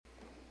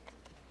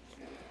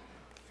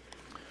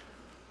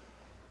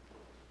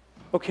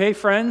Okay,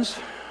 friends,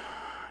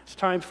 it's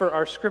time for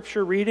our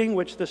scripture reading,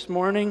 which this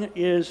morning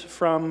is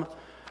from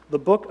the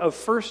book of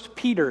 1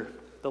 Peter,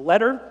 the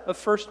letter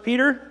of 1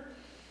 Peter.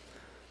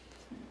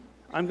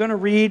 I'm going to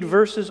read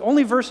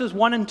only verses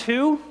 1 and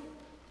 2.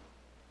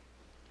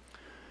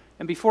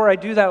 And before I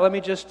do that, let me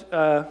just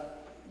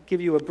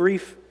give you a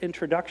brief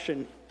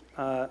introduction.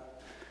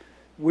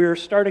 We're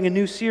starting a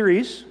new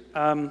series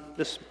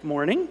this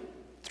morning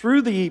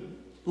through the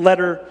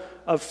letter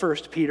of 1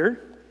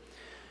 Peter.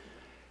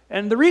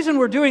 And the reason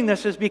we're doing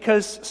this is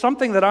because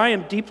something that I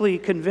am deeply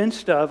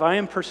convinced of, I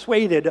am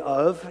persuaded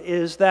of,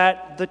 is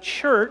that the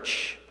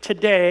church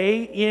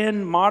today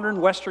in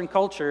modern Western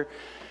culture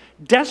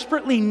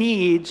desperately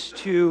needs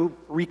to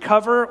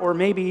recover, or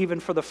maybe even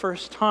for the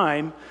first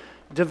time,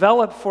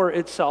 develop for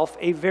itself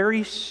a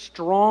very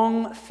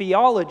strong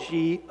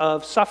theology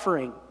of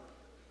suffering.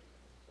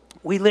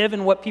 We live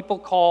in what people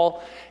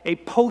call a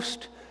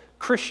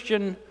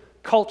post-Christian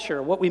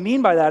culture. What we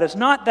mean by that is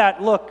not that,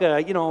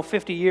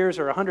 50 years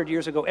or 100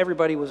 years ago,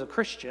 everybody was a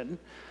Christian.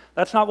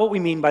 That's not what we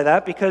mean by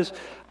that, because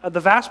the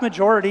vast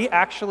majority,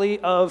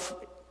 actually, of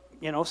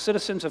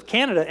citizens of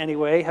Canada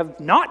anyway, have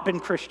not been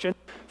Christian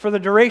for the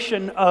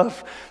duration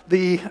of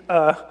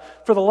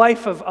for the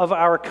life of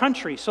our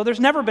country. So there's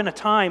never been a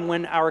time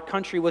when our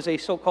country was a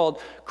so-called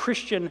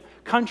Christian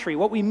country.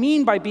 What we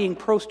mean by being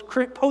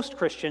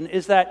post-Christian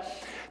is that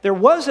there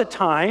was a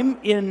time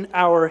in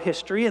our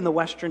history, in the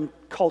Western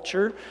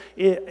culture,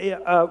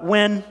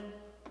 when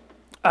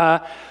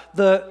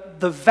the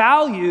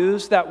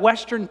values that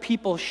Western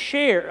people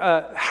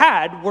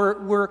had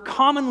were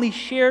commonly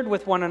shared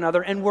with one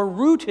another and were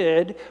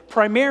rooted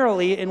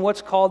primarily in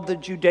what's called the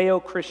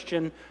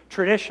Judeo-Christian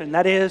tradition.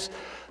 That is,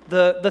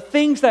 the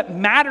things that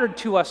mattered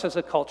to us as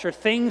a culture,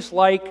 things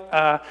like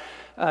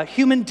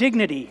human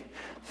dignity,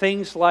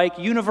 things like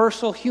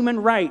universal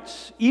human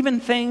rights,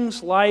 even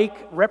things like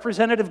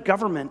representative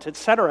government,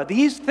 etc.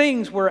 These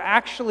things were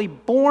actually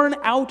born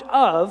out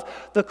of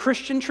the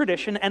Christian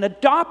tradition and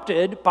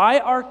adopted by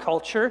our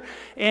culture,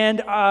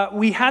 and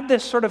we had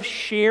this sort of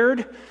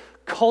shared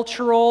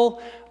cultural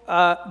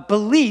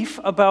belief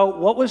about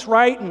what was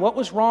right and what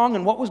was wrong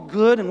and what was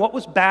good and what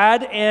was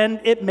bad, and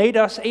it made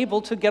us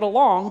able to get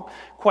along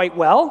quite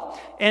well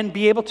and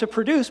be able to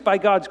produce, by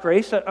God's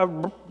grace,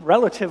 a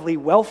relatively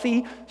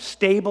wealthy,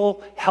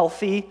 stable,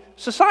 healthy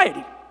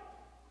society.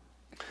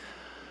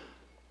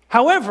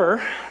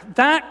 However,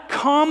 that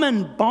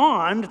common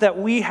bond that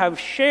we have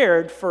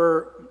shared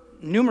for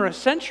numerous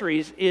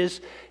centuries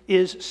is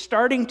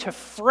starting to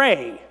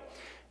fray.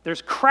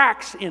 There's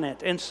cracks in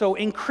it, and so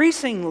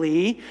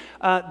increasingly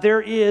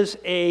there is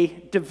a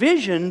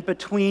division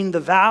between the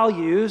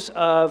values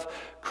of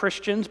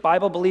Christians,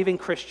 Bible-believing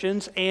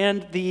Christians,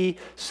 and the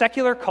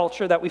secular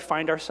culture that we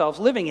find ourselves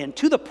living in,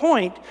 to the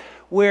point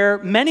where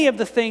many of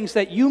the things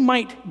that you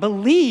might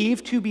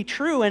believe to be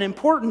true and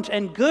important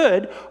and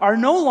good are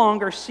no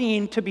longer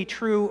seen to be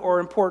true or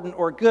important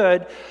or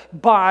good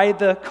by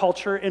the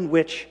culture in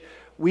which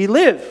we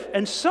live.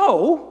 And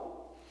so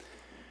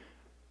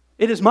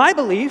it is my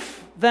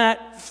belief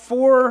that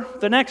for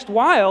the next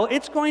while,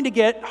 it's going to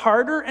get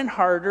harder and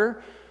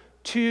harder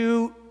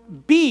to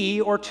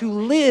be or to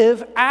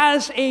live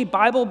as a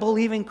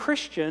Bible-believing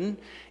Christian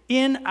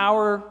in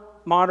our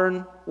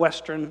modern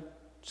Western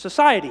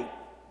society.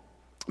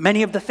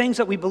 Many of the things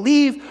that we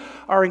believe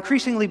are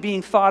increasingly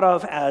being thought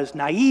of as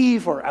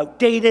naive or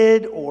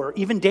outdated or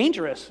even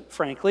dangerous,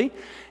 frankly.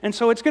 And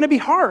so it's going to be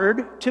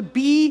hard to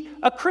be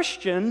a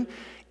Christian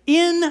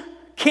in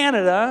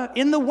Canada,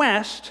 in the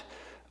West,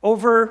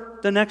 over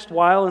the next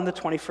while in the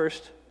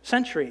 21st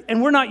century.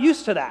 And we're not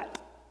used to that.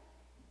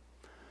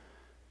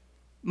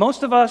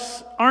 Most of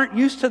us aren't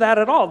used to that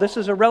at all. This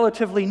is a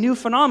relatively new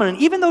phenomenon.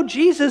 Even though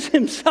Jesus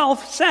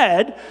himself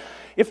said,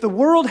 if the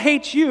world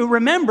hates you,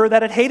 remember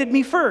that it hated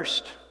me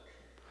first.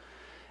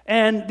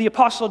 And the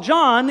Apostle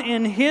John,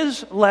 in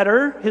his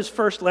letter, his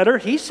first letter,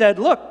 he said,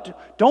 look,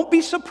 don't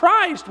be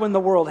surprised when the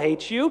world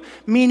hates you.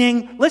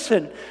 Meaning,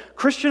 listen,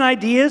 Christian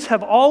ideas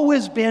have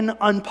always been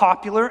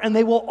unpopular, and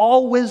they will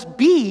always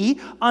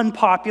be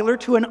unpopular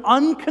to an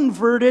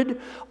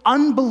unconverted,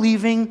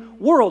 unbelieving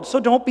world. So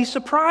don't be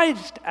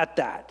surprised at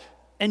that.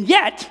 And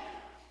yet,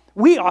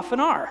 we often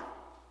are.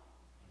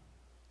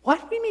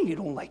 What do you mean you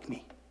don't like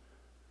me?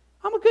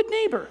 I'm a good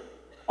neighbor.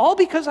 All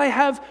because I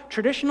have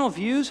traditional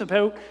views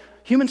about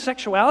human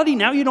sexuality?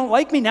 Now you don't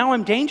like me? Now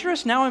I'm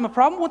dangerous? Now I'm a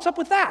problem? What's up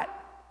with that?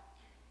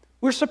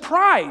 We're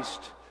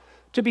surprised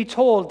to be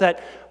told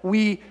that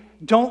we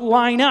don't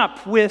line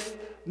up with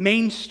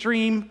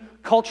mainstream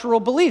cultural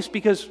beliefs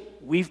because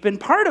we've been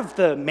part of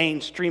the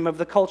mainstream of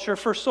the culture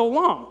for so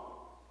long.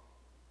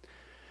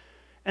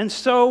 And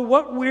so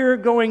what we're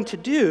going to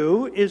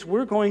do is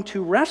we're going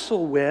to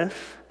wrestle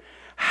with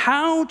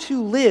how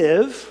to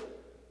live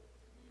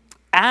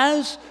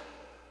as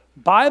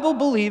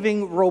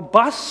Bible-believing,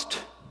 robust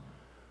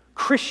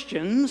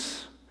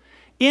Christians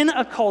in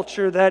a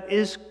culture that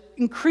is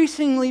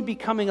increasingly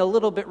becoming a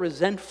little bit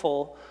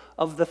resentful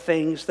of the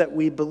things that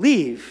we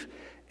believe.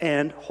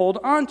 and hold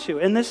on to.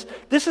 And this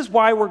is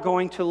why we're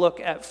going to look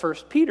at 1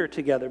 Peter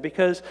together,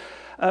 because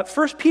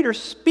 1 Peter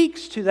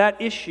speaks to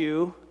that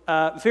issue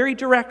very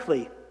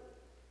directly.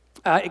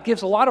 It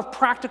gives a lot of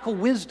practical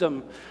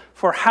wisdom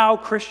for how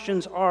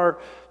Christians are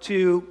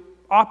to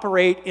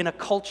operate in a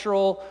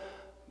cultural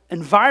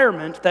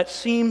environment that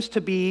seems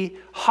to be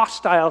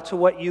hostile to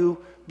what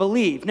you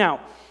believe.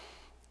 Now,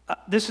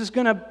 this is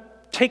going to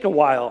take a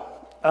while.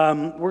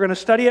 We're going to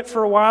study it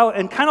for a while,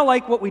 and kind of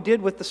like what we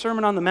did with the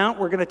Sermon on the Mount,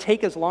 we're going to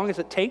take as long as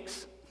it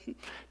takes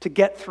to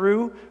get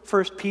through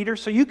 1 Peter.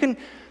 So you can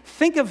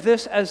think of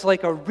this as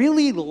like a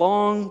really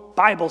long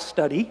Bible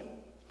study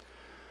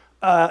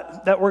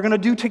that we're going to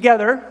do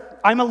together.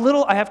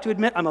 I have to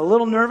admit, I'm a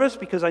little nervous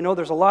because I know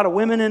there's a lot of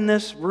women in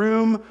this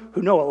room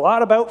who know a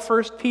lot about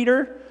 1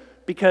 Peter,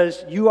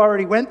 because you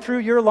already went through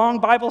your long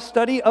Bible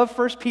study of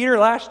 1 Peter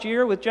last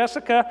year with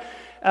Jessica.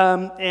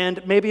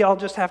 And maybe I'll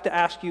just have to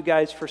ask you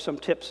guys for some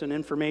tips and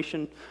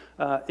information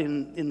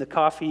in the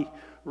coffee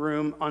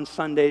room on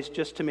Sundays,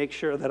 just to make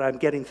sure that I'm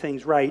getting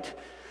things right.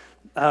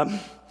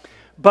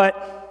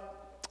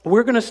 But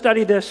we're going to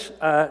study this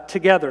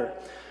together.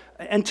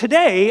 And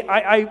today,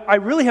 I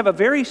really have a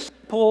very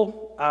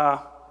simple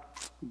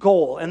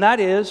goal, and that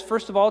is,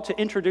 first of all, to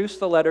introduce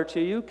the letter to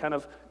you, kind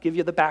of give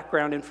you the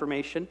background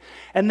information,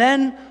 and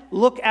then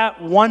look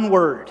at one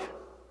word.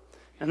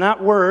 And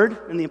that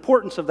word, and the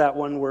importance of that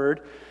one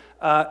word,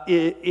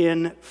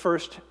 in 1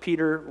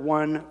 Peter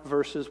 1,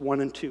 verses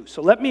 1 and 2.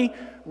 So let me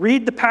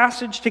read the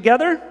passage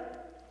together,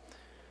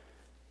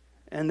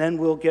 and then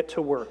we'll get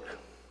to work.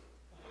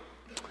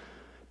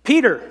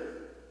 Peter,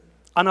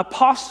 an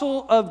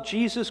apostle of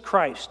Jesus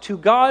Christ, to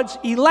God's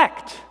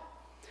elect,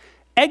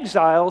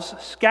 exiles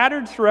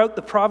scattered throughout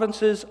the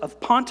provinces of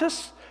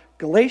Pontus,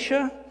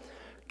 Galatia,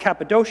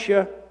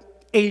 Cappadocia,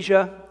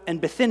 Asia, and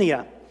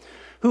Bithynia,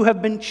 who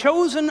have been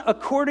chosen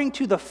according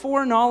to the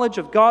foreknowledge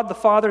of God the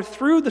Father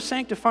through the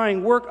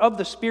sanctifying work of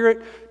the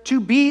Spirit, to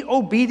be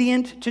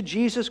obedient to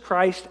Jesus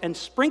Christ and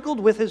sprinkled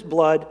with his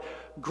blood,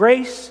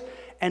 grace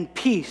and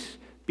peace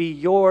be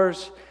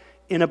yours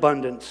in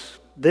abundance.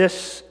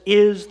 This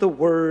is the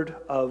word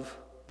of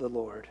the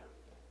Lord.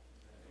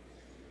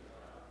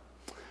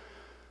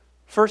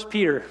 1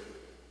 Peter,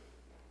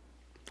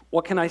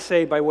 what can I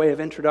say by way of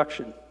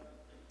introduction?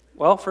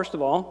 Well, first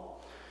of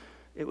all,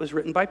 it was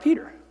written by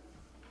Peter,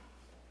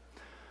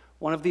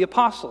 one of the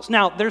apostles.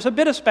 Now, there's a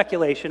bit of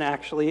speculation,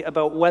 actually,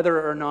 about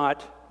whether or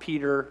not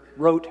Peter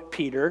wrote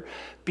Peter,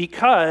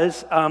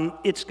 because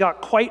it's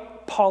got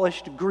quite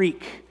polished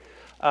Greek.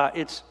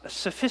 It's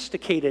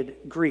sophisticated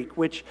Greek,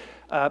 which,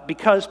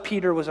 because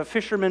Peter was a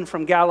fisherman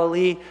from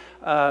Galilee,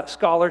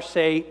 scholars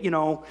say,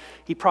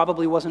 he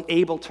probably wasn't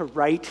able to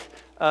write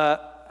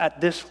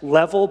at this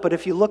level. But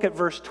if you look at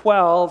verse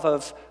 12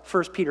 of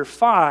 1 Peter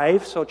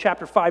 5, so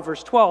chapter 5,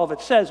 verse 12,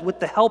 it says, with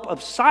the help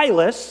of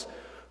Silas,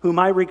 whom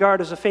I regard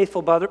as a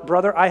faithful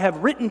brother, I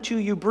have written to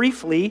you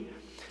briefly,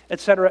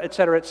 etc.,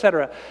 etc.,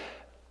 etc.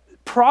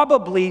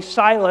 Probably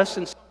Silas,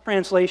 in some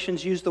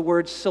translations use the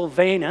word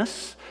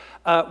Silvanus,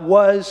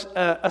 was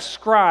a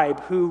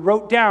scribe who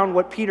wrote down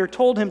what Peter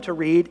told him to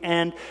read,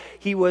 and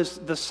he was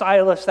the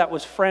Silas that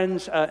was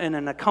friends and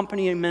an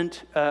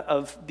accompaniment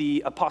of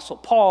the Apostle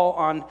Paul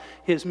on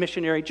his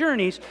missionary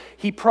journeys.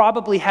 He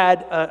probably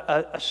had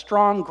a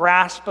strong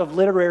grasp of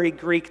literary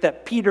Greek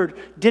that Peter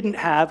didn't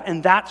have,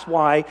 and that's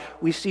why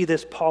we see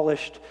this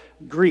polished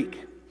Greek.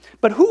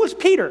 But who was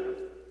Peter?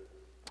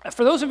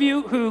 For those of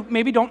you who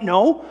maybe don't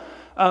know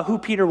who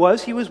Peter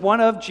was, he was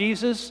one of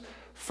Jesus'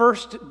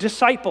 first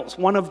disciples,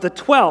 one of the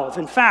 12.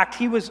 In fact,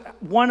 he was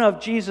one of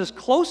Jesus'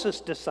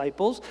 closest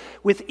disciples.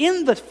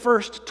 Within the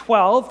first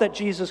 12 that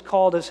Jesus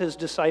called as his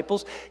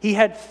disciples, he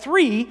had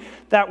 3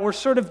 that were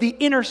sort of the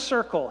inner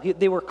circle.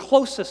 They were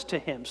closest to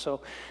him.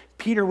 So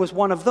Peter was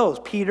one of those.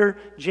 Peter,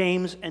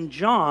 James, and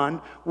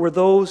John were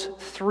those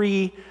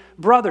 3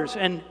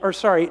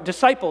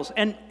 disciples.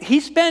 And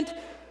he spent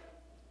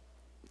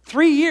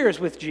 3 years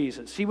with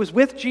Jesus. He was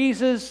with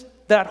Jesus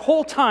that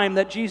whole time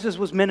that Jesus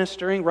was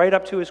ministering, right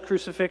up to his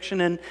crucifixion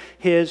and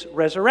his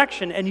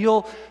resurrection. And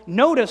you'll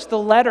notice the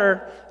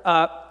letter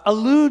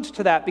alludes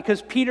to that,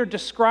 because Peter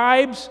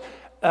describes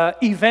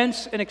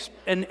events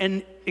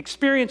and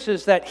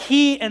experiences that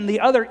he and the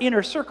other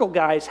inner circle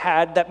guys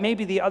had that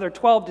maybe the other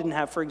 12 didn't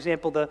have. For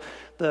example,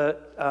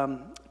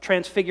 the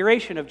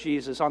transfiguration of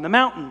Jesus on the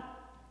mountain.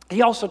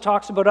 He also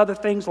talks about other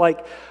things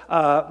like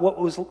what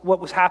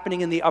was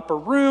happening in the upper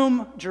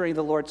room during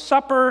the Lord's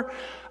Supper,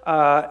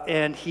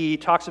 and he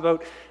talks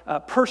about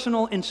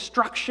personal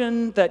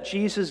instruction that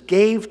Jesus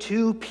gave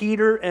to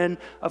Peter, and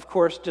of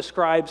course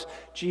describes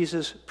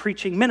Jesus'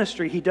 preaching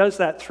ministry. He does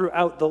that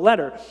throughout the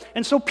letter.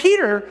 And so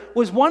Peter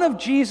was one of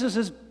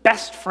Jesus'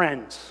 best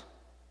friends.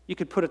 You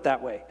could put it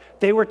that way.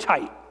 They were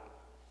tight.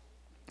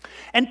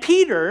 And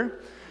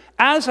Peter,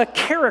 as a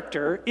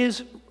character,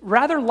 is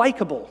rather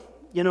likable.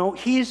 You know,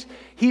 he's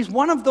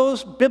one of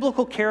those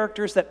biblical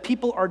characters that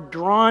people are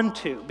drawn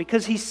to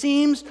because he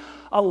seems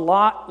a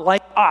lot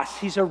like us.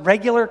 He's a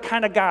regular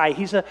kind of guy.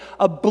 He's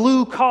a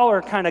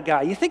blue-collar kind of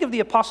guy. You think of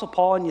the Apostle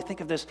Paul and you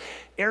think of this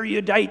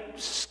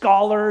erudite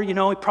scholar. You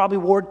know, he probably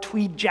wore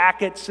tweed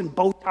jackets and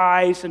bow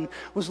ties and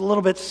was a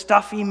little bit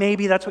stuffy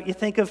maybe. That's what you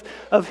think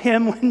of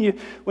him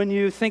when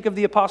you think of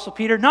the Apostle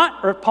Peter.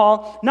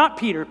 Not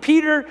Peter.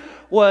 Peter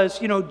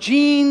was, you know,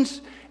 jeans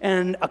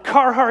and a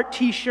Carhartt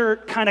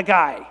t-shirt kind of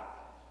guy.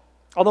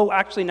 Although,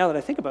 actually, now that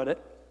I think about it,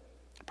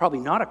 probably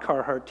not a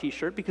Carhartt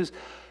t-shirt because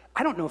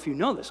I don't know if you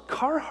know this,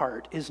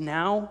 Carhartt is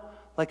now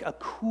like a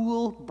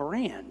cool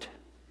brand.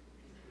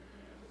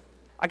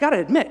 I got to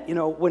admit, you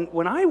know,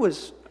 when I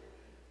was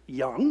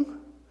young,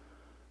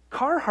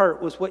 Carhartt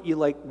was what you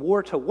like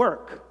wore to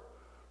work.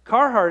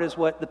 Carhartt is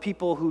what the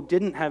people who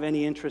didn't have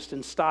any interest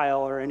in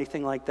style or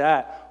anything like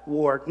that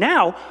wore.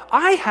 Now,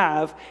 I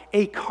have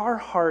a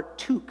Carhartt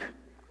toque.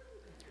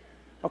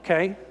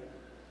 Okay?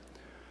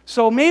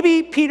 So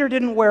maybe Peter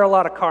didn't wear a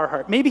lot of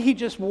Carhartt. Maybe he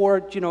just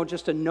wore, you know,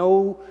 just a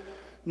no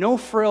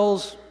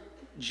frills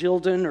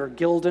Gildan or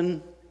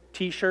Gildan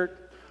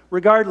t-shirt.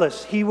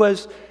 Regardless, he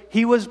was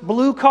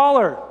blue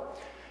collar.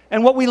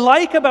 And what we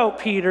like about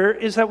Peter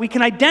is that we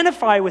can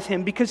identify with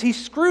him because he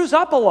screws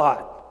up a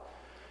lot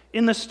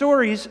in the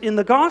stories in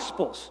the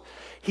Gospels.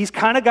 He's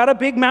kind of got a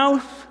big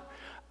mouth.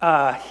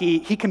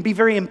 He can be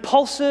very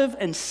impulsive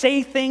and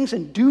say things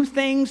and do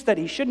things that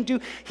he shouldn't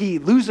do. He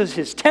loses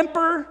his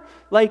temper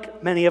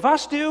like many of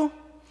us do.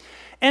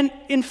 And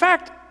in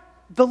fact,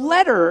 the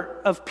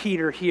letter of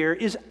Peter here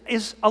is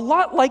a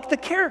lot like the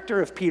character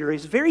of Peter.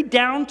 He's very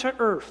down to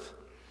earth.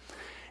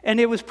 And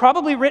it was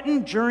probably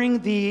written during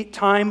the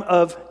time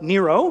of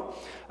Nero,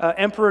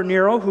 Emperor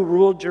Nero, who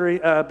ruled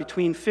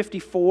between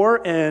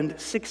 54 and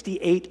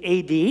 68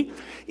 AD.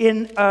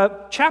 In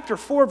chapter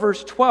 4,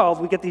 verse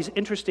 12, we get these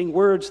interesting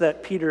words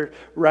that Peter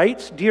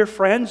writes. "Dear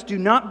friends, do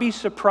not be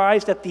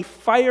surprised at the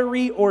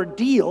fiery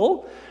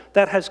ordeal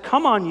that has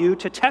come on you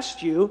to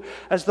test you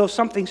as though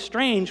something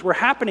strange were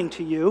happening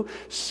to you.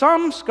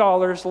 Some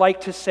scholars like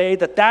to say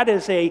that that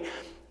is a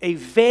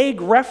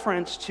vague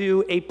reference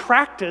to a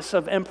practice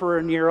of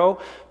Emperor Nero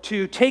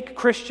to take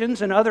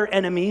Christians and other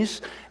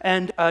enemies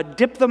and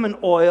dip them in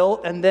oil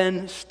and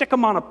then stick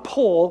them on a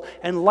pole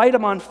and light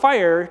them on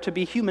fire to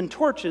be human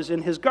torches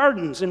in his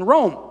gardens in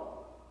Rome."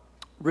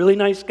 Really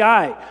nice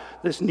guy,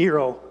 this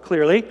Nero,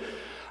 clearly.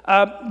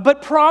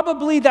 But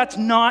probably that's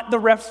not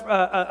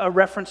a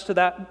reference to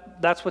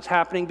that. That's what's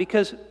happening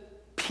because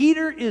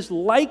Peter is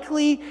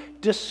likely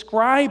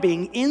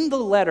describing in the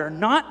letter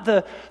not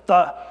the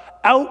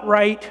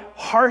outright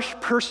harsh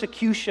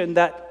persecution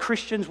that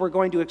Christians were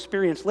going to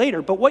experience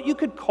later, but what you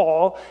could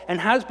call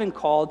and has been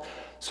called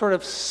sort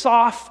of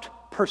soft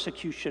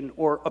persecution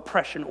or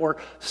oppression or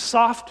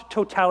soft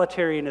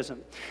totalitarianism.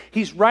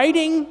 He's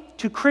writing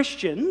to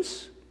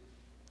Christians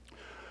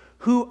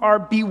who are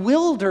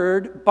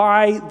bewildered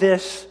by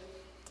this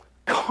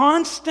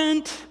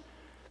constant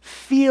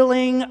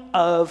feeling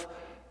of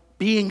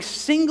being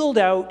singled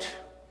out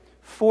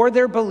for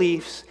their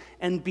beliefs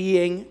and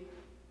being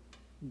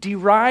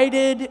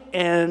derided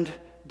and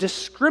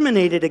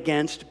discriminated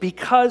against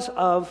because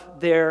of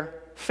their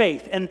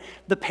faith. And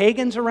the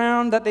pagans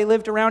around that they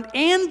lived around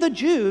and the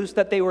Jews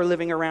that they were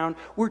living around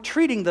were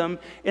treating them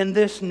in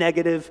this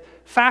negative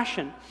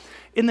fashion.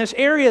 In this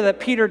area that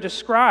Peter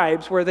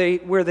describes where they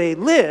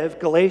live,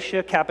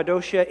 Galatia,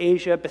 Cappadocia,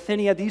 Asia,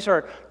 Bithynia, these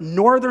are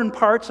northern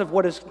parts of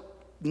what is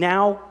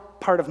now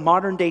part of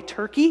modern-day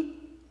Turkey.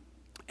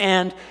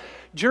 And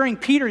during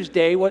Peter's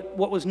day, what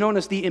was known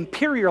as the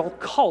imperial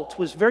cult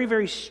was very,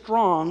 very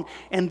strong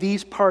in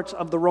these parts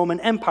of the Roman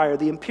Empire.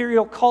 The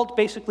imperial cult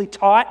basically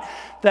taught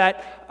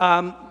that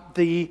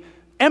the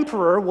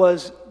emperor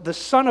was the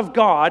son of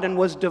God and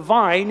was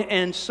divine,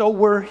 and so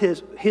were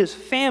his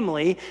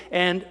family,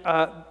 and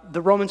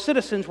the Roman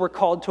citizens were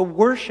called to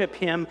worship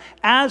him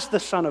as the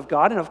Son of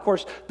God. And of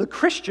course, the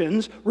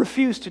Christians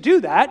refused to do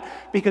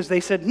that because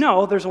they said,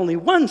 no, there's only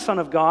one Son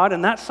of God,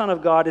 and that Son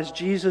of God is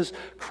Jesus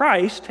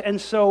Christ.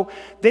 And so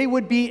they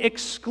would be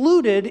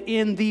excluded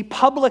in the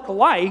public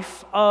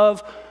life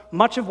of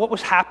much of what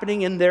was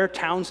happening in their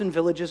towns and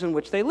villages in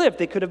which they lived.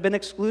 They could have been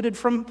excluded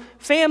from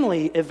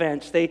family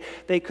events. They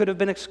could have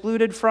been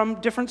excluded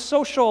from different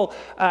social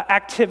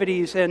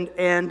activities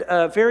and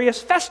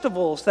various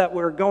festivals that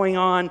were going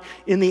on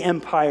in the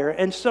empire.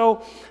 And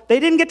so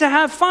they didn't get to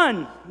have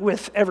fun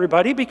with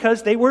everybody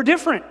because they were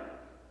different.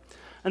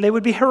 And they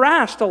would be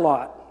harassed a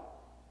lot.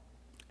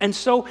 And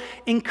so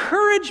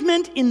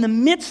encouragement in the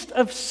midst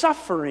of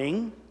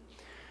suffering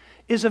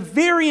is a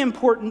very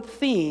important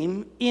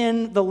theme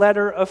in the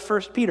letter of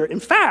 1 Peter.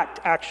 In fact,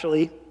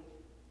 actually,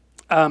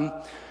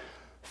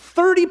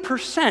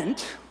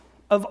 30%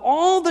 of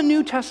all the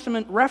New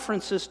Testament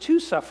references to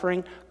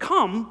suffering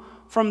come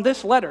from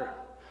this letter.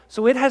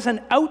 So it has an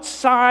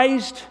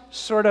outsized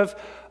sort of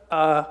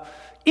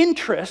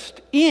interest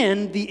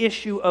in the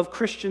issue of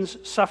Christians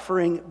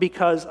suffering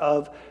because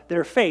of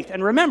their faith.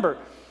 And remember,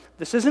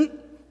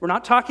 we're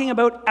not talking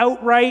about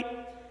outright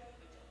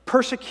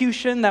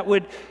persecution that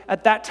would,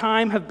 at that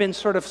time, have been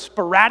sort of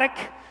sporadic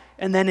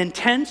and then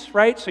intense,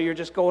 right? So you're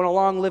just going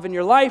along living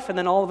your life, and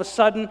then all of a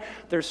sudden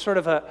there's sort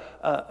of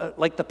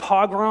like the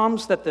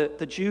pogroms that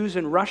the Jews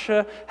in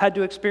Russia had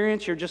to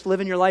experience. You're just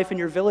living your life in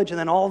your village, and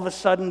then all of a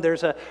sudden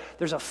there's a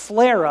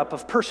flare-up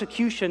of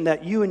persecution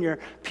that you and your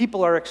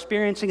people are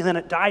experiencing, and then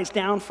it dies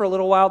down for a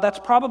little while. That's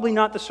probably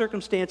not the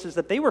circumstances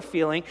that they were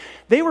feeling.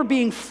 They were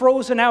being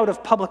frozen out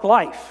of public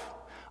life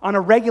on a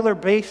regular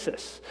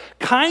basis,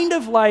 kind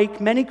of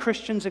like many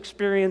Christians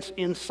experience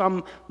in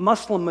some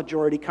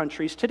Muslim-majority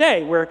countries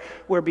today,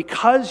 where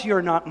because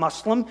you're not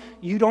Muslim,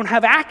 you don't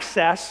have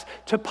access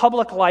to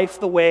public life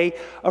the way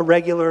a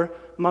regular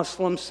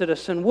Muslim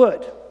citizen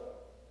would.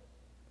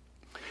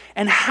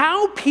 And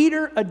how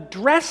Peter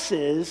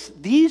addresses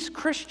these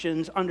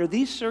Christians under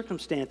these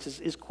circumstances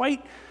is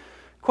quite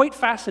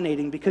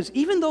fascinating, because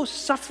even though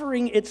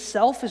suffering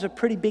itself is a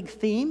pretty big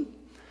theme,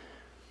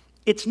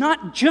 it's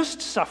not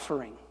just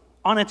suffering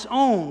on its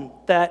own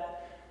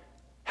that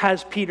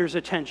has Peter's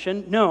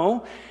attention.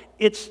 No,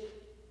 it's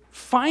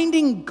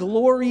finding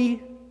glory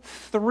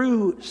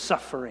through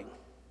suffering.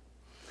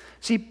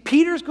 See,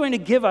 Peter's going to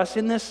give us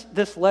in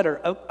this letter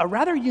a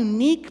rather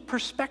unique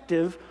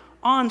perspective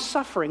on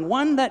suffering,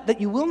 one that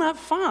you will not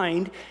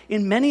find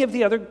in many of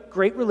the other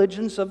great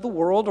religions of the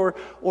world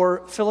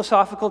or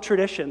philosophical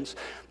traditions.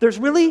 There's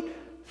really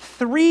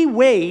three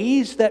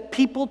ways that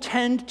people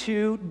tend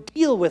to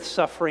deal with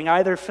suffering,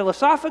 either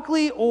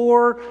philosophically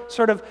or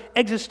sort of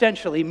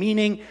existentially,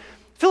 meaning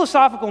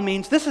philosophical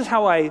means this is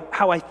how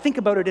I think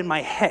about it in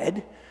my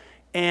head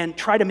and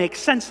try to make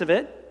sense of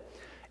it.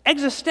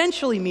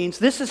 Existentially means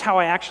this is how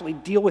I actually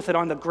deal with it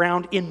on the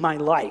ground in my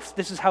life.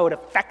 This is how it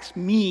affects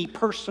me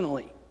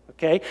personally.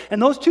 Okay?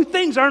 And those two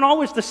things aren't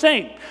always the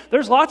same.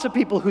 There's lots of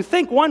people who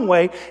think one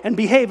way and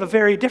behave a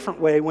very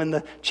different way when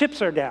the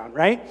chips are down,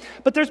 right?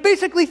 But there's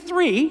basically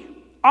three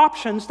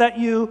options that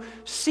you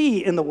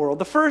see in the world.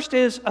 The first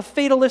is a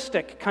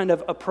fatalistic kind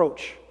of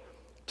approach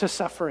to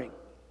suffering.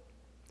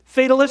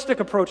 Fatalistic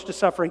approach to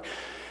suffering.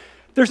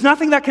 There's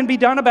nothing that can be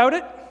done about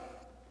it.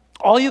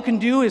 All you can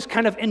do is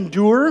kind of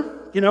endure.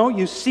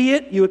 You see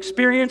it, you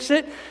experience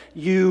it,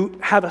 you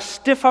have a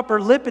stiff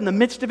upper lip in the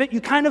midst of it, you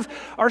kind of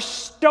are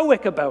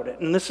stoic about it.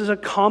 And this is a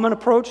common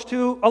approach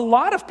to a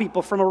lot of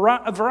people from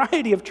a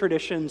variety of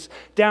traditions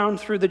down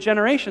through the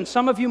generations.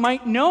 Some of you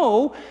might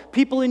know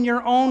people in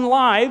your own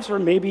lives, or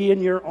maybe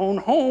in your own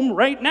home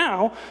right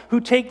now, who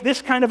take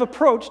this kind of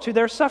approach to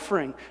their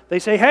suffering. They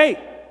say, hey,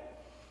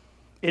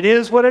 it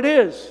is what it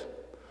is.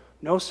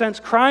 No sense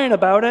crying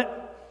about it.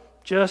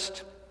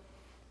 Just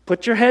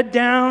put your head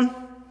down,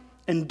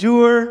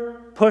 endure,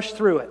 push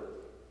through it.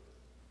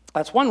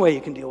 That's one way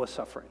you can deal with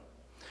suffering.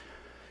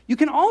 You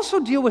can also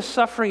deal with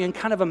suffering in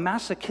kind of a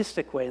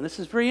masochistic way, and this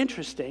is very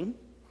interesting.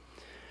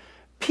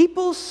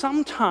 People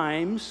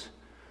sometimes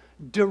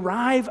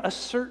derive a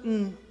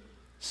certain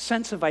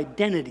sense of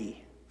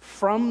identity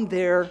from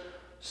their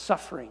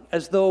suffering,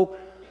 as though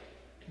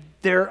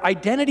their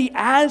identity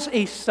as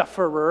a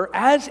sufferer,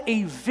 as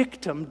a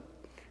victim,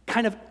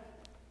 kind of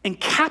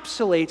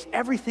encapsulates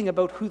everything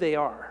about who they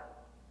are.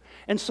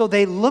 And so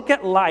they look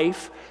at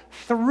life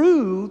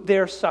through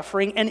their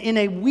suffering, and in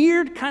a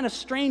weird kind of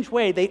strange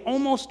way, they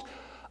almost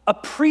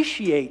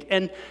appreciate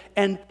and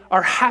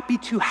are happy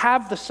to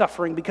have the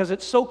suffering because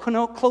it's so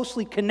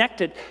closely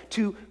connected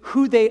to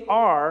who they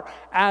are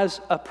as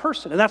a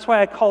person. And that's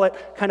why I call it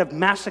kind of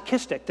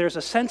masochistic. There's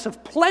a sense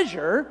of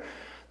pleasure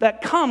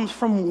that comes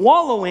from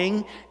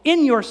wallowing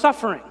in your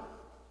suffering.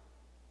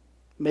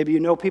 Maybe you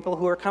know people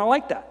who are kind of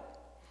like that,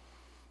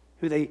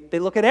 who they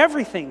look at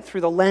everything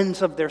through the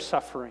lens of their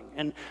suffering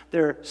and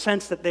their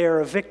sense that they are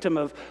a victim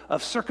of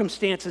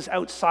circumstances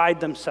outside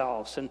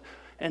themselves.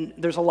 And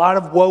there's a lot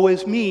of woe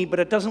is me, but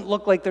it doesn't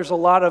look like there's a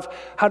lot of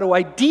how do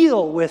I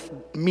deal with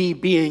me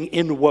being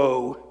in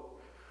woe.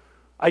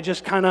 I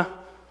just kind of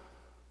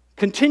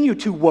continue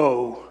to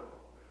woe.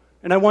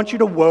 And I want you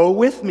to woe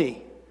with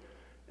me.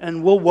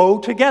 And we'll woe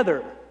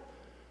together.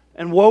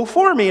 And woe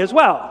for me as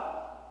well.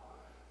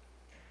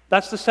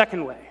 That's the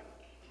second way.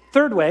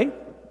 Third way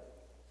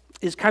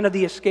is kind of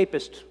the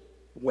escapist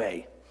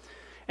way.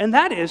 And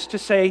that is to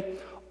say,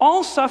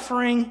 all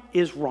suffering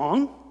is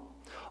wrong.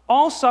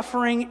 All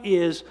suffering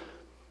is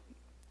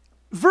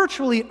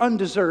virtually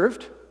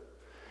undeserved.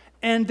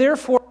 And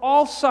therefore,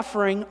 all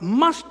suffering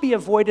must be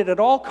avoided at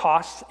all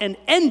costs and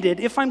ended,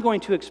 if I'm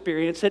going to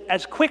experience it,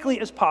 as quickly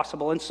as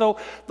possible. And so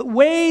the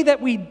way that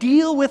we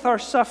deal with our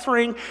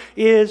suffering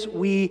is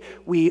we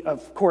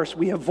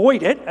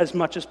avoid it as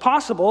much as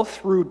possible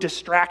through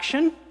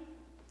distraction.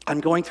 I'm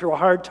going through a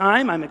hard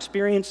time, I'm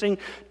experiencing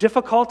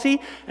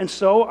difficulty, and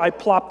so I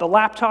plop the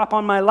laptop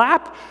on my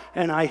lap,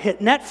 and I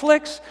hit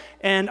Netflix,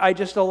 and I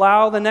just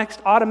allow the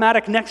next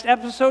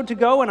episode to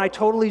go, and I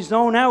totally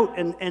zone out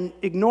and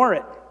ignore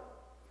it.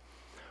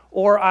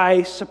 Or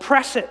I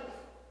suppress it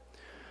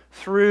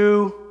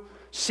through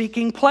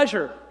seeking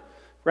pleasure,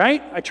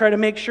 right? I try to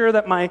make sure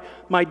that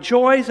my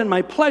joys and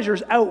my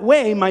pleasures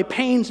outweigh my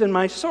pains and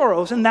my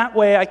sorrows, and that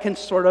way I can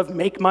sort of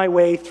make my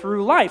way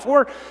through life.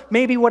 Or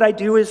maybe what I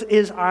do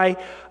is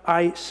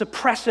I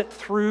suppress it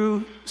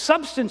through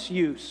substance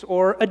use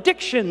or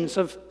addictions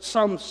of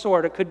some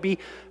sort. It could be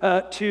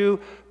to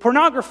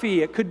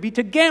pornography, it could be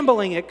to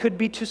gambling, it could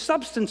be to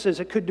substances,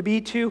 it could be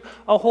to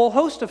a whole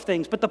host of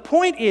things. But the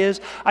point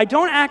is, I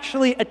don't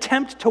actually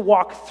attempt to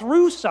walk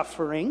through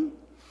suffering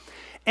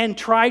and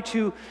try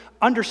to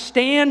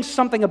understand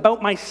something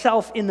about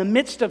myself in the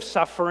midst of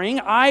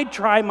suffering. I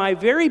try my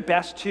very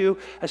best to,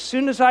 as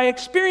soon as I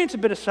experience a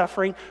bit of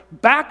suffering,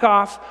 back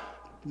off,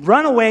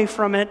 run away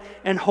from it,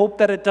 and hope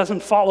that it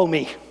doesn't follow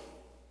me.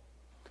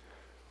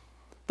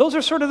 Those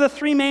are sort of the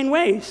three main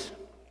ways.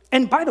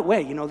 And by the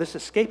way, this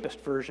escapist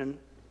version,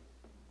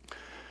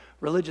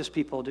 religious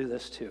people do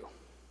this too.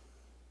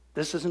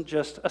 This isn't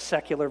just a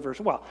secular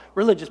version. Well,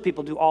 religious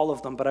people do all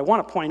of them, but I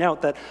want to point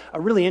out that a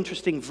really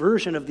interesting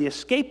version of the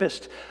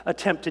escapist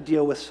attempt to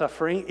deal with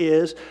suffering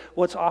is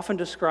what's often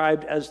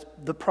described as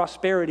the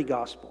prosperity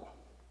gospel.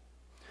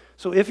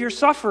 So if you're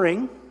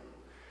suffering,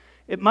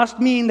 it must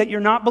mean that you're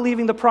not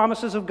believing the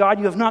promises of God.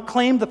 You have not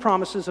claimed the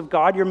promises of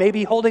God. You're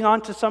maybe holding on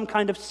to some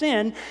kind of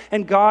sin,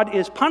 and God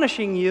is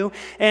punishing you.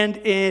 And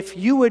if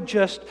you would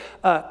just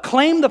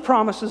claim the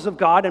promises of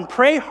God and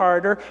pray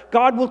harder,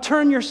 God will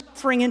turn your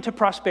suffering into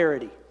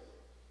prosperity.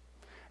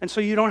 And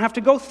so you don't have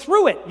to go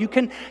through it. You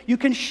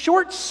can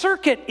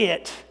short-circuit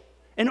it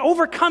and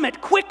overcome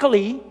it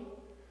quickly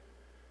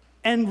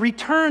and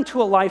return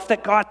to a life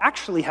that God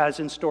actually has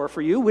in store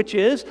for you, which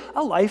is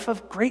a life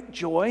of great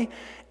joy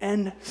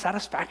and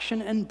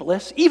satisfaction and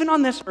bliss, even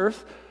on this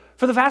earth.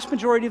 For the vast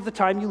majority of the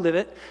time you live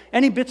it,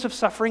 any bits of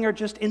suffering are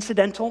just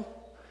incidental,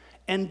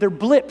 and they're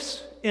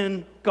blips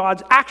in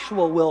God's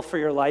actual will for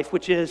your life,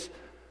 which is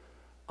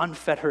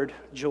unfettered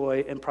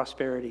joy and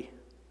prosperity.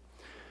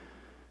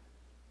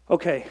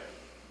 Okay,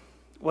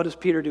 what does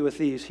Peter do with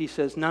these? He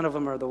says, none of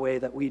them are the way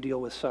that we deal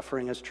with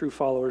suffering as true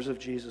followers of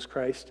Jesus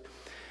Christ.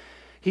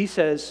 He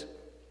says,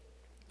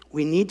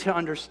 we need to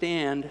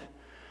understand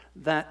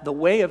that the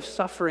way of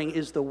suffering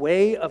is the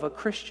way of a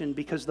Christian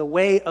because the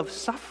way of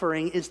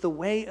suffering is the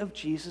way of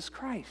Jesus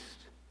Christ.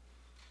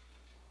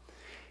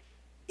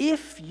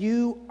 If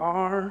you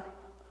are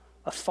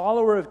a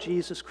follower of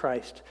Jesus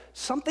Christ,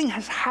 something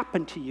has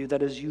happened to you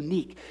that is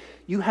unique.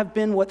 You have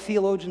been what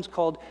theologians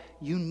called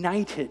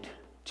united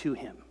to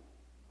him.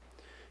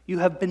 You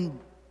have been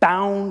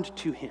bound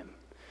to him.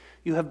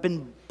 You have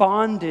been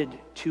bonded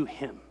to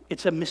him.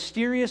 It's a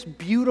mysterious,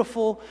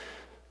 beautiful,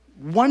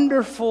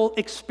 wonderful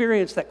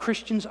experience that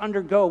Christians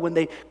undergo when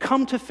they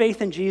come to faith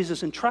in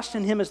Jesus and trust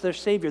in him as their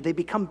Savior. They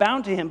become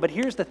bound to him. But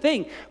here's the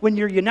thing. When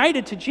you're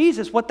united to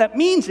Jesus, what that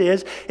means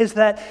is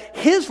that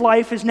his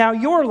life is now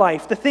your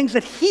life. The things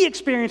that he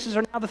experiences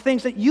are now the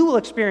things that you will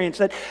experience.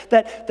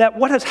 That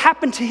what has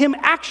happened to him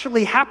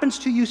actually happens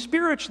to you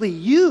spiritually.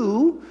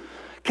 You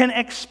can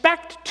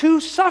expect to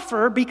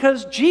suffer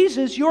because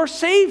Jesus, your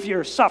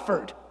Savior,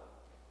 suffered.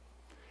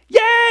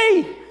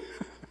 Yay!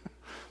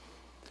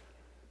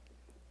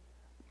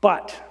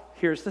 But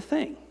here's the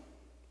thing.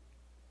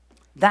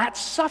 That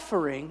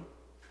suffering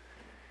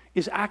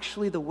is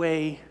actually the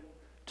way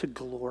to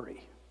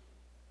glory.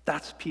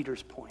 That's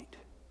Peter's point.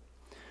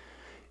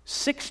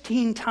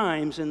 16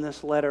 times in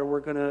this letter, we're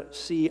going to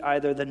see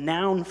either the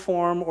noun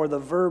form or the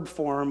verb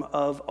form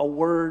of a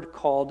word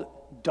called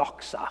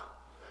doxa,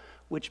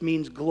 which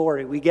means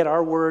glory. We get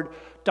our word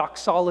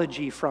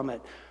doxology from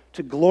it.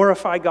 To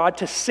glorify God,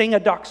 to sing a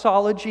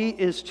doxology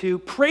is to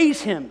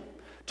praise him,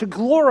 to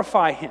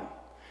glorify him.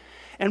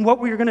 And what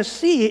we're going to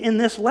see in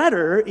this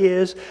letter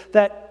is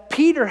that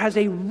Peter has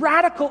a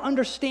radical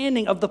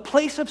understanding of the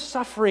place of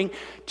suffering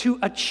to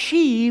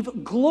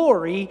achieve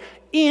glory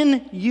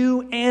in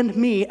you and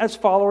me as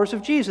followers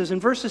of Jesus.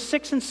 In verses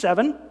 6 and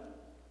 7,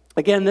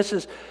 again, this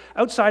is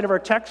outside of our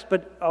text,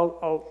 but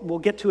we'll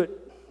get to it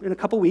in a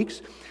couple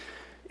weeks.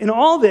 In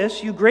all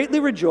this, you greatly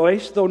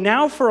rejoice, though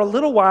now for a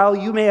little while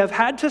you may have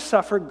had to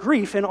suffer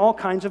grief in all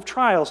kinds of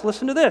trials.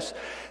 Listen to this.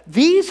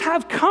 These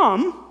have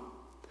come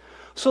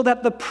so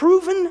that the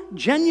proven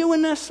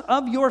genuineness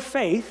of your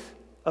faith,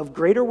 of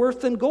greater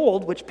worth than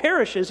gold, which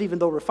perishes even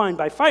though refined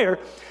by fire,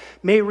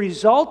 may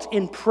result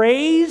in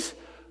praise,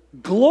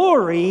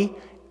 glory,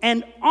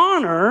 and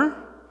honor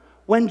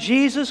when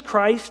Jesus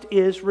Christ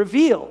is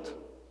revealed.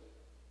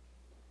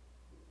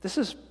 This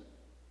is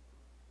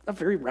a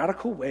very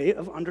radical way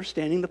of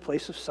understanding the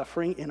place of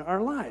suffering in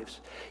our lives.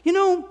 You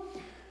know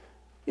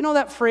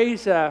that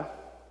phrase,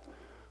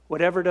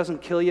 whatever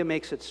doesn't kill you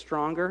makes you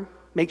stronger,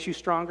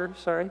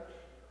 sorry.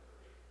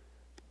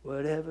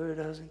 Whatever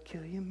doesn't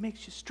kill you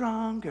makes you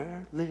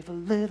stronger, live a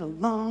little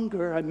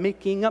longer. I'm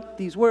making up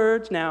these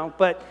words now,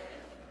 but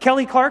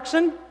Kelly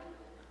Clarkson,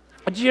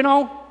 you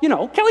know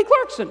Kelly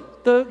Clarkson,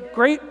 the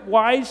great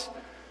wise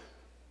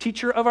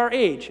teacher of our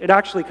age. It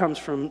actually comes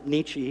from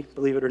Nietzsche,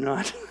 believe it or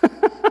not.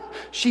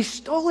 She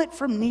stole it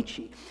from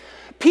Nietzsche.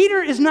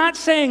 Peter is not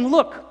saying,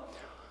 look,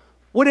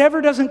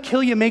 whatever doesn't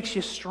kill you makes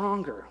you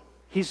stronger.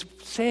 He's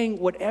saying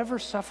whatever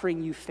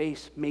suffering you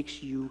face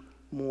makes you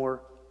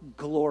more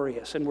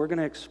glorious. And we're going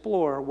to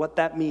explore what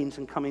that means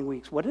in coming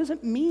weeks. What does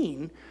it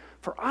mean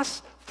for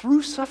us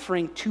through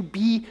suffering to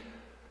be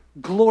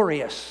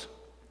glorious?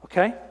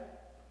 Okay?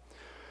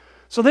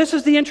 So this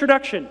is the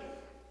introduction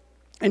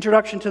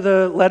to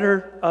the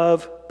letter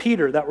of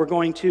Peter that we're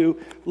going to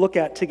look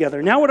at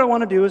together. Now what I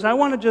want to do is I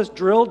want to just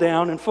drill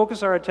down and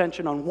focus our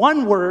attention on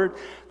one word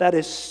that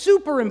is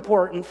super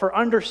important for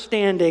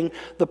understanding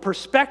the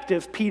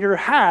perspective Peter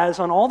has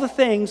on all the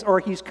things, or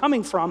he's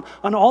coming from,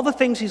 on all the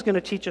things he's going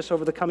to teach us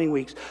over the coming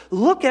weeks.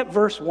 Look at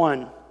verse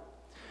 1.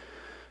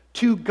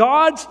 To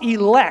God's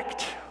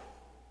elect,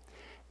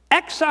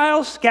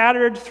 exiles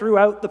scattered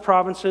throughout the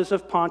provinces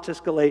of Pontus,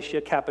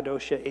 Galatia,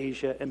 Cappadocia,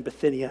 Asia, and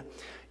Bithynia.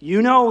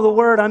 You know the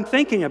word I'm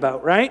thinking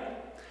about, right?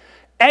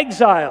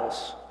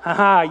 Exiles.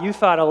 Haha, you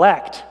thought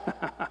elect.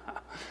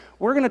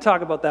 We're going to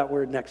talk about that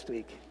word next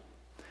week.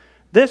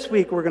 This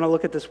week, we're going to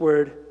look at this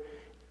word,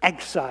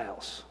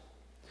 exiles.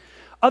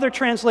 Other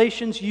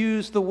translations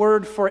use the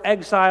word for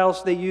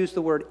exiles. They use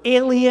the word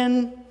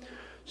alien,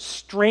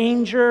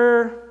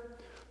 stranger,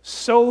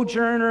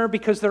 sojourner,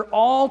 because they're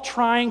all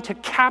trying to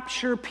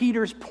capture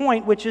Peter's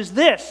point, which is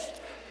this: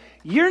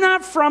 you're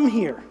not from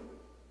here.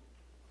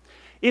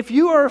 If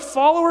you are a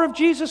follower of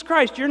Jesus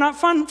Christ, you're not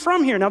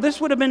from here. Now, this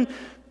would have been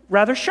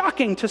rather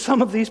shocking to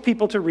some of these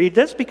people to read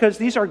this, because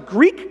these are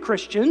Greek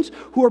Christians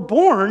who are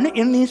born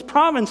in these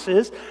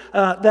provinces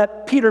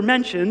that Peter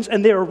mentions,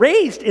 and they are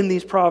raised in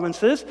these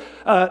provinces.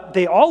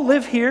 They all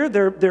live here.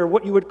 They're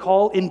what you would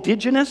call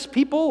indigenous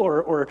people,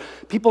 or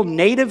people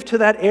native to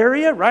that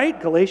area,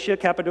 right? Galatia,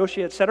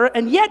 Cappadocia, etc.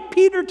 And yet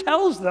Peter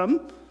tells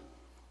them,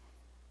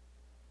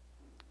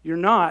 you're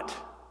not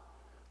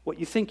what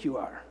you think you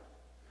are.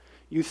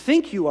 You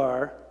think you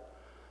are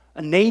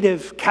a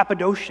native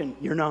Cappadocian.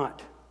 You're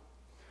not.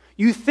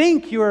 You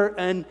think you're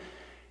an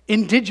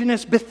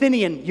indigenous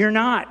Bithynian. You're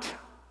not.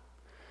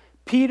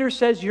 Peter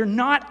says you're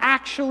not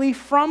actually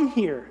from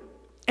here,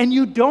 and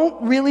you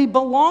don't really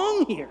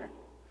belong here.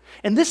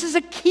 And this is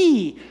a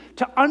key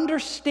to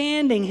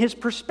understanding his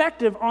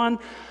perspective on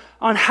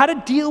how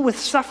to deal with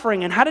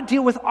suffering and how to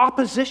deal with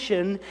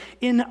opposition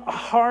in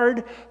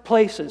hard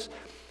places.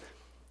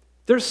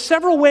 There's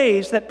several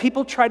ways that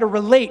people try to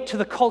relate to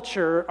the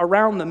culture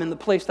around them in the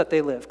place that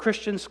they live.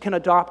 Christians can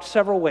adopt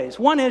several ways.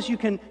 One is you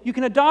can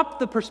adopt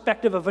the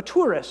perspective of a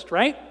tourist,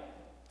 right?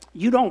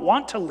 You don't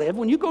want to live.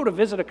 When you go to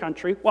visit a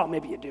country, well,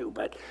 maybe you do,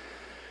 but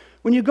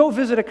when you go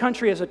visit a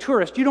country as a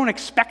tourist, you don't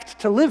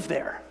expect to live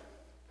there.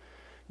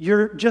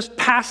 You're just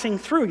passing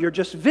through. You're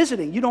just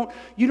visiting.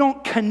 You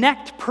don't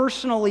connect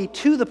personally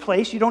to the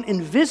place. You don't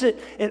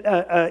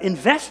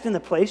invest in the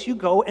place. You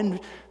go and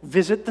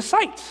visit the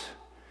sites.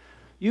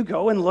 You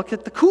go and look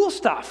at the cool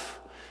stuff.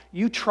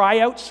 You try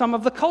out some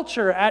of the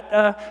culture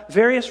at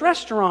various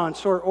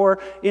restaurants or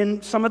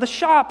in some of the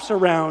shops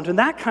around and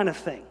that kind of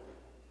thing.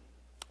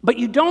 But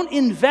you don't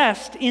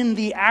invest in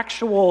the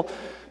actual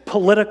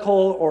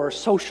political or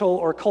social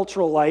or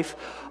cultural life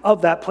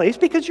of that place,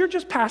 because you're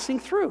just passing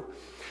through.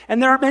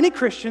 And there are many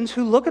Christians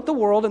who look at the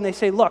world and they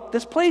say, look,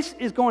 this place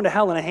is going to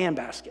hell in a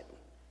handbasket.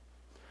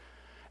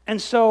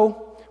 And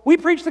so we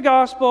preach the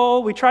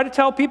gospel, we try to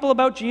tell people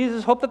about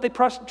Jesus, hope that they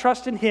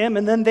trust in him,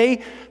 and then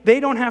they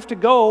don't have to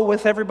go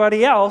with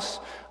everybody else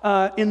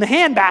in the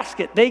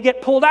handbasket. They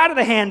get pulled out of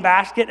the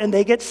handbasket and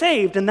they get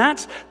saved. And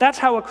that's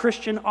how a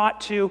Christian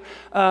ought to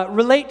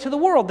relate to the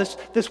world.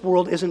 This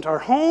world isn't our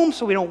home,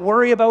 so we don't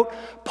worry about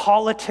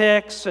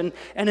politics and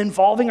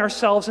involving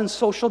ourselves in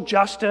social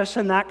justice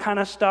and that kind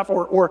of stuff,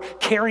 or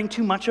caring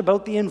too much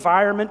about the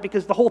environment,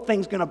 because the whole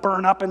thing's going to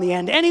burn up in the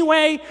end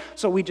anyway.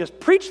 So we just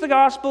preach the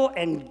gospel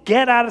and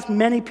get as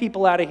many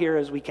people out of here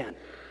as we can.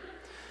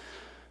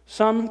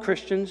 Some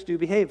Christians do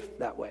behave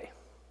that way.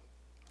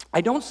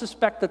 I don't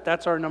suspect that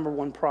that's our number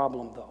one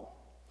problem, though.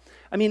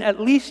 I mean, at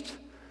least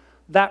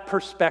that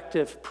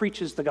perspective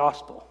preaches the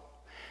gospel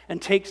and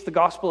takes the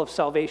gospel of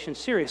salvation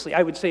seriously.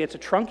 I would say it's a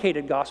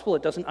truncated gospel.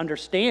 It doesn't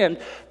understand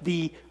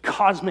the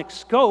cosmic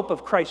scope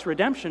of Christ's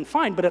redemption.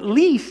 Fine, but at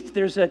least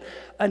there's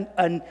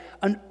an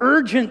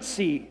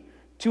urgency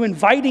to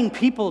inviting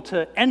people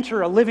to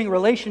enter a living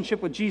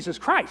relationship with Jesus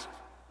Christ.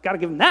 Got to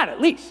give them that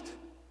at least.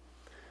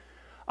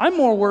 I'm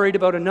more worried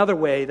about another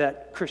way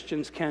that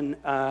Christians can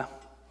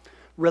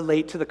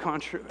relate to the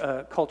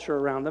culture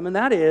around them, and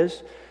that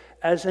is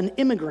as an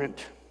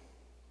immigrant.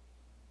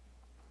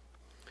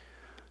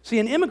 See,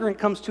 an immigrant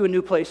comes to a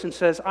new place and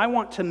says, I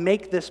want to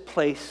make this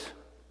place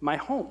my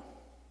home.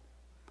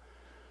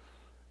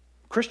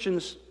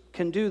 Christians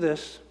can do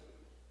this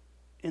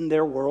in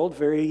their world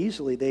very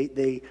easily.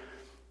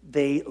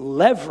 They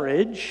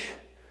leverage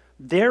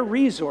their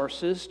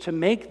resources to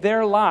make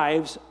their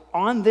lives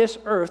on this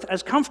earth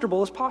as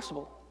comfortable as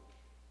possible.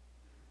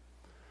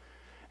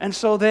 And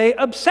so they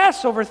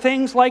obsess over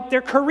things like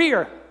their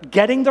career,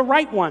 getting the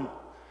right one,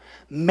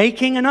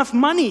 making enough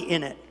money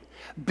in it,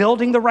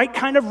 building the right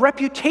kind of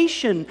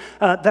reputation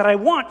that I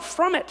want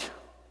from it.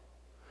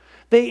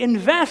 They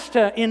invest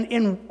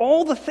in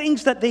all the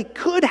things that they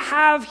could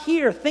have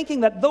here, thinking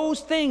that those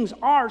things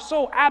are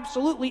so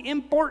absolutely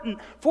important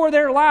for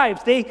their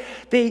lives.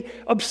 They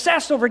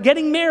obsess over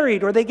getting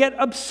married, or they get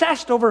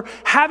obsessed over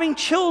having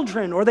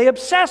children, or they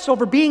obsess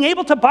over being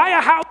able to buy a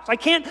house. I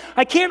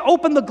can't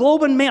open the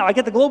Globe and Mail. I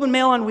get the Globe and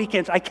Mail on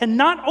weekends. I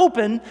cannot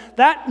open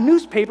that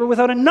newspaper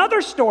without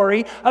another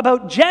story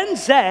about Gen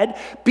Z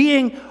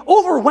being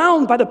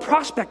overwhelmed by the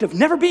prospect of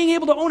never being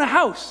able to own a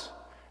house.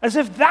 As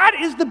if that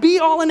is the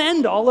be-all and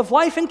end-all of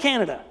life in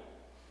Canada.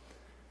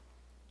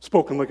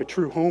 Spoken like a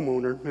true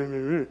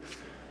homeowner.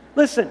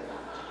 Listen.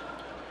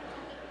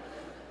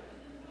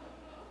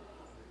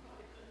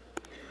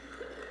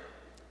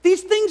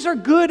 These things are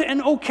good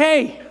and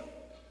okay.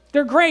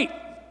 They're great.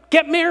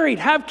 Get married,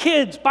 have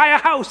kids, buy a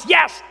house.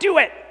 Yes, do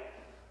it.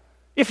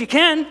 If you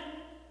can.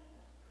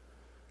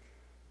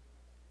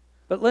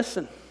 But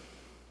listen.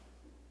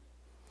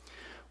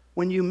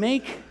 When you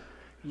make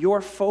your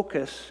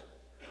focus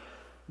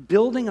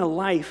building a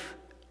life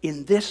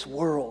in this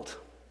world,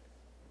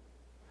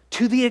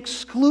 to the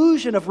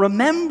exclusion of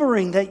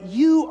remembering that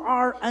you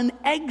are an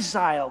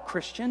exile,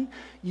 Christian.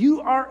 You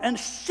are a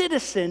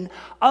citizen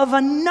of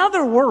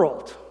another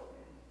world.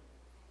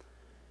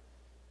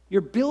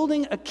 You're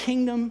building a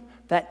kingdom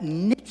that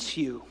knits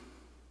you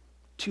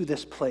to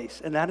this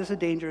place, and that is a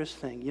dangerous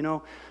thing. You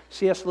know,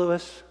 C.S.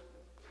 Lewis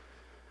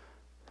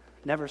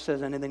never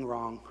says anything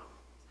wrong.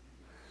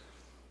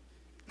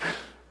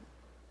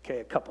 Okay,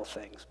 a couple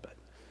things, but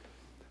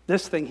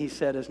this thing he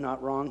said is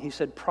not wrong. He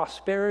said,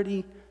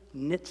 prosperity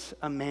knits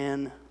a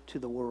man to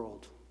the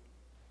world.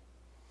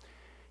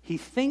 He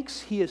thinks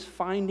he is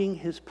finding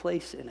his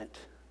place in it,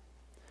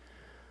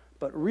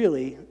 but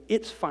really,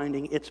 it's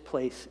finding its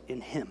place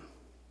in him.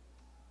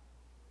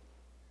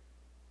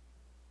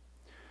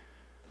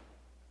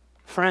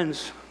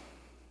 Friends,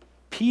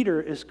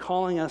 Peter is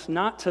calling us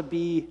not to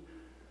be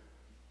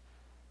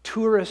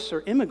tourists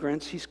or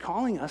immigrants. He's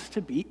calling us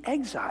to be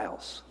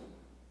exiles.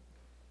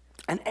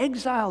 An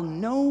exile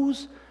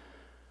knows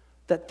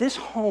that this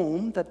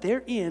home that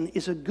they're in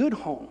is a good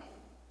home,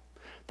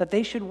 that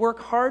they should work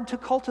hard to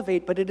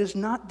cultivate, but it is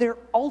not their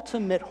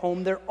ultimate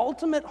home. Their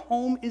ultimate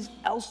home is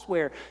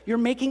elsewhere. You're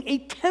making a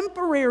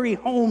temporary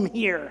home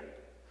here.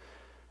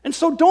 And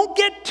so don't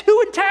get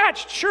too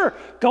attached. Sure,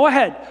 go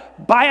ahead,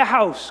 buy a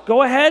house.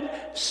 Go ahead,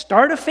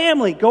 start a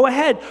family. Go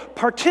ahead,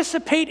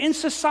 participate in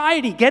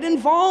society. Get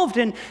involved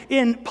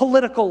in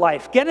political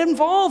life. Get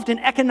involved in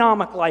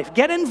economic life.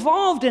 Get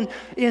involved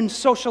in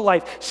social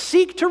life.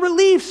 Seek to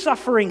relieve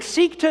suffering.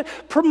 Seek to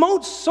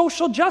promote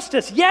social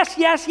justice. Yes,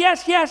 yes,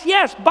 yes, yes,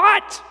 yes.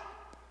 But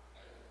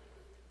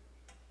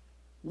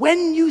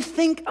when you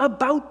think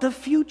about the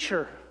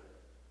future,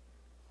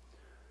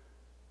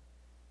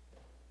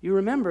 you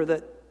remember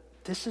that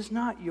this is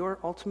not your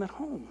ultimate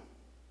home.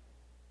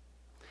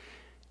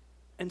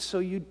 And so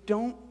you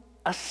don't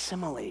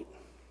assimilate.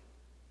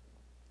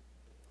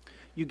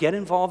 You get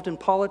involved in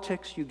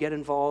politics, you get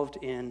involved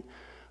in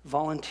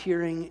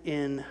volunteering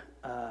in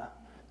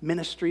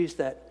ministries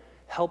that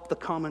help the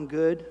common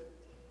good.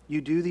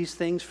 You do these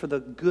things for the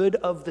good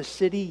of the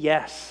city,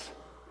 yes.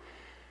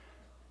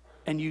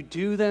 And you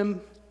do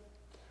them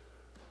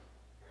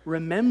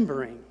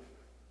remembering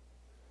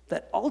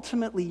that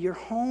ultimately your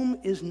home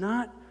is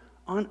not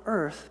on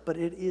earth, but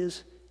it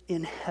is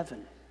in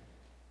heaven.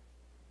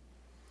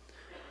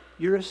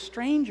 You're a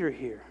stranger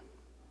here,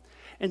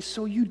 and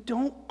so you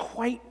don't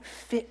quite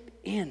fit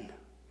in.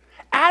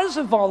 As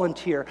a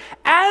volunteer,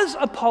 as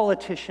a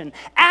politician,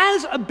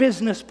 as a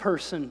business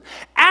person,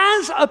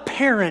 as a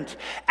parent,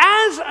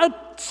 as a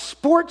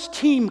sports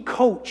team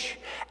coach,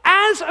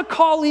 as a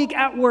colleague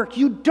at work,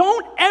 you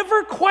don't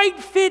ever quite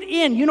fit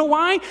in. You know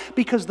why?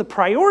 Because the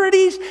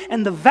priorities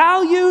and the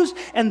values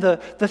and the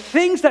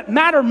things that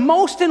matter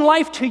most in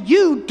life to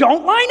you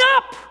don't line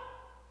up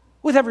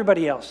with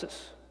everybody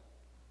else's.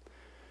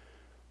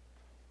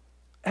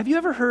 Have you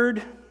ever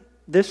heard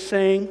this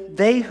saying,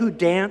 "They who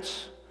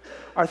dance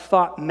are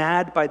thought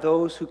mad by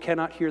those who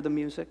cannot hear the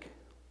music"?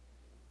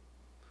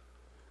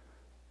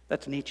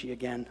 That's Nietzsche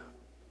again.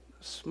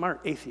 Smart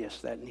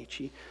atheist, that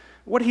Nietzsche.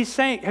 What he's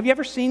saying, have you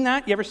ever seen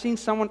that? You ever seen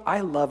someone? I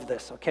love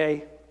this,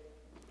 okay?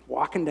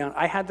 Walking down,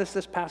 I had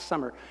this past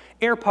summer.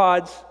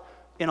 AirPods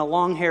in a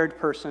long-haired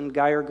person,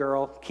 guy or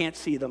girl, can't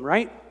see them,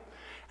 right?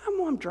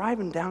 I'm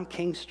driving down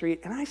King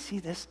Street, and I see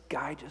this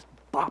guy just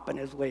bopping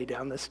his way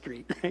down the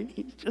street, right?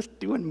 He's just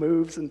doing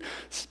moves and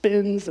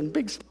spins and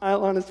big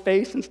smile on his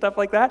face and stuff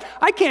like that.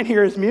 I can't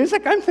hear his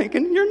music. I'm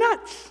thinking, you're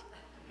nuts.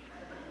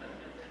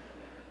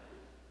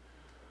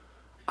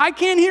 I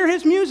can't hear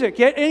his music.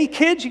 Yet, any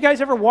kids, you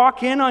guys ever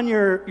walk in on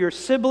your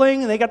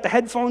sibling and they got the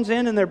headphones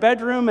in their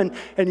bedroom and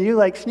you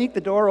like sneak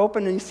the door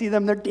open and you see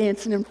them, they're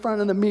dancing in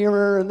front of the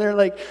mirror and they're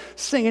like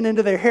singing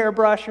into their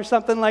hairbrush or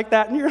something like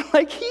that. And you're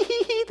like, hee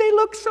hee hee, they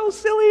look so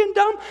silly and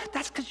dumb.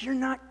 That's because you're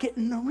not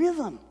getting the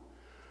rhythm.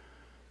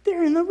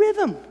 They're in the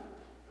rhythm.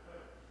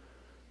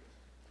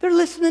 They're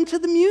listening to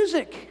the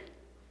music.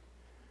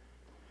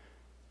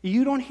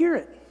 You don't hear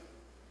it.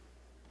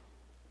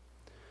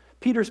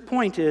 Peter's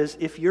point is,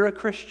 if you're a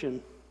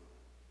Christian,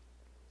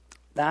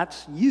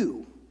 That's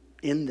you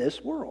in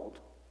this world,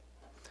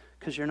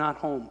 because you're not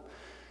home.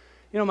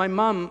 You know, my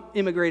mom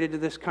immigrated to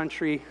this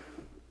country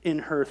in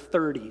her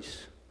 30s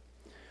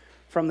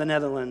from the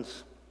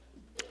Netherlands.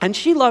 And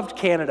she loved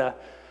Canada,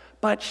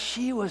 but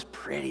she was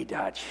pretty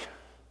Dutch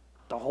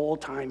the whole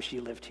time she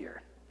lived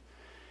here.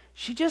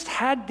 She just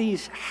had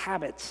these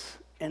habits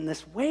and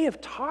this way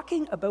of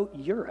talking about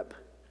Europe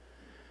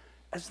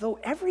as though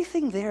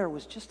everything there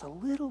was just a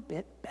little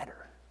bit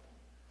better.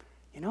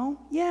 You know,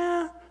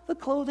 yeah, the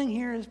clothing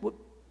here is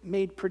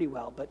made pretty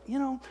well, but, you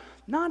know,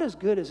 not as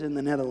good as in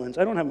the Netherlands.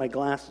 I don't have my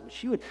glasses.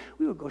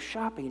 We would go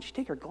shopping, and she'd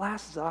take her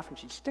glasses off, and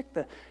she'd stick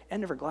the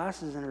end of her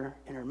glasses in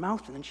her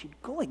mouth, and then she'd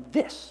go like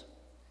this,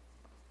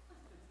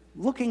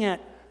 looking at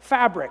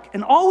fabric,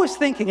 and always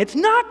thinking it's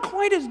not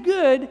quite as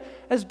good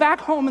as back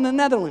home in the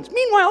Netherlands.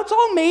 Meanwhile, it's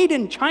all made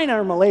in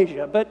China or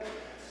Malaysia, but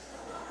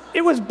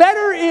it was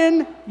better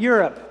in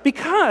Europe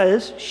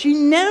because she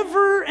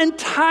never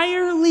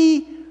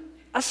entirely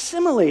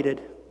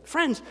assimilated.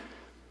 Friends,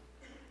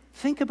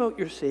 think about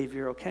your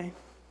Savior, okay?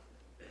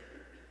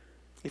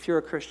 If you're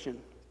a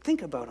Christian,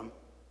 think about him.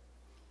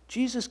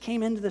 Jesus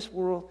came into this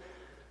world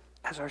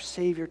as our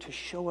Savior to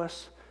show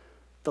us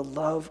the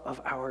love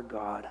of our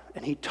God.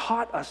 And he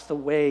taught us the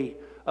way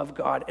of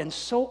God. And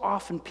so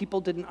often people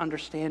didn't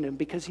understand him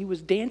because he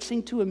was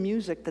dancing to a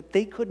music that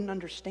they couldn't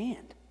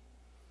understand,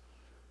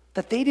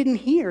 that they didn't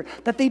hear,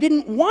 that they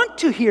didn't want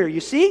to hear, you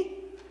see?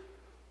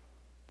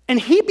 And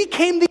he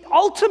became the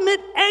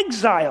ultimate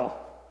exile.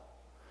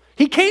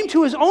 He came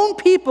to his own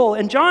people,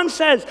 and John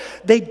says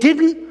they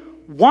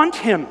didn't want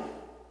him.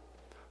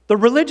 The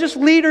religious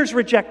leaders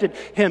rejected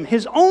him.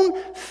 His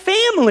own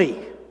family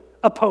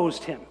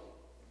opposed him.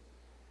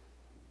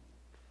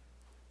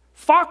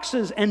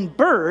 Foxes and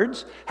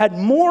birds had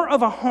more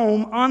of a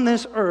home on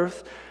this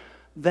earth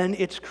than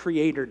its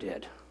creator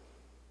did.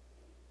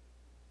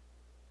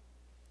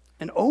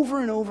 And over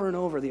and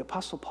over, the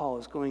Apostle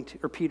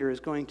Peter is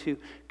going to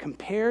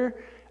compare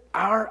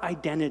our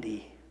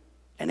identity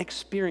and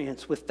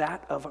experience with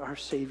that of our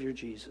Savior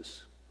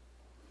Jesus.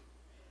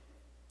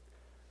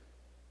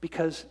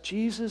 Because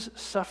Jesus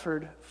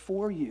suffered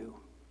for you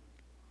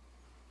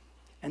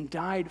and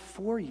died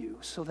for you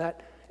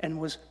and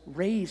was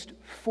raised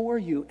for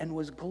you and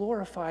was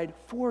glorified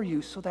for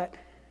you, so that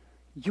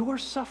your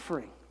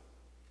suffering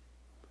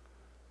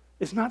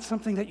is not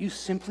something that you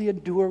simply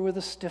endure with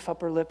a stiff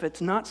upper lip.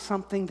 It's not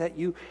something that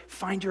you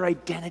find your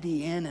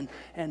identity in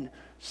and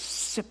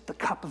sip the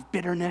cup of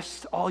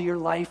bitterness all your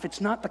life.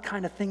 It's not the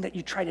kind of thing that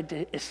you try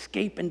to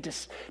escape and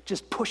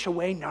just push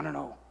away.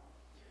 No.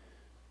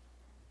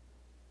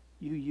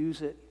 You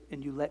use it,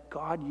 and you let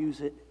God use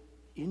it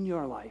in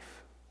your life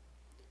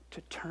to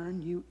turn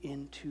you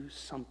into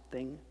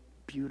something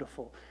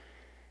beautiful.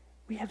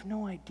 We have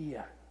no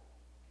idea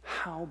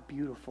how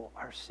beautiful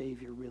our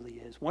Savior really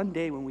is. One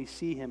day when we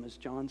see him, as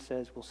John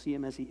says, we'll see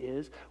him as he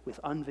is, with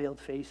unveiled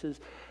faces,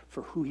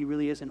 for who he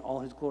really is in all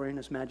his glory and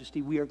his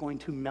majesty. We are going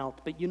to melt.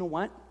 But you know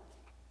what?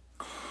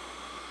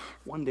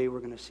 One day we're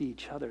going to see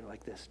each other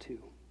like this too.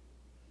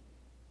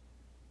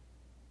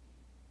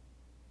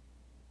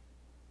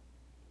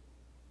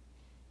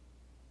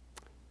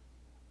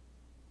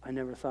 I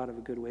never thought of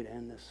a good way to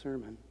end this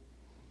sermon,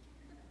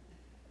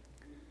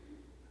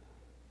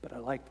 but I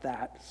liked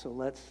that, so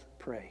let's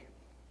pray.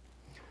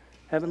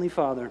 Heavenly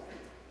Father,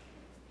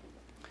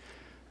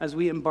 as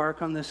we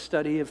embark on this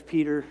study of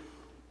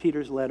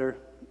Peter's letter,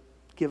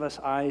 give us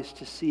eyes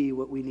to see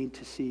what we need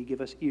to see.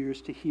 Give us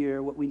ears to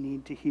hear what we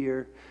need to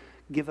hear.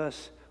 Give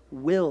us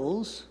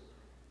wills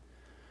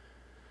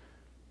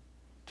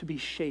to be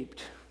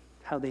shaped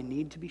how they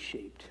need to be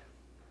shaped,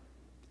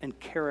 and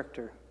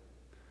character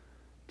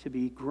to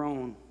be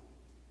grown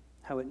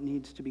how it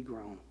needs to be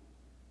grown.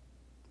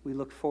 We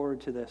look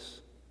forward to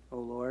this, O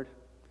Lord,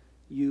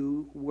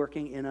 you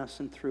working in us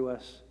and through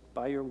us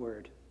by your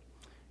word.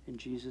 In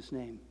Jesus'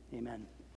 name, amen.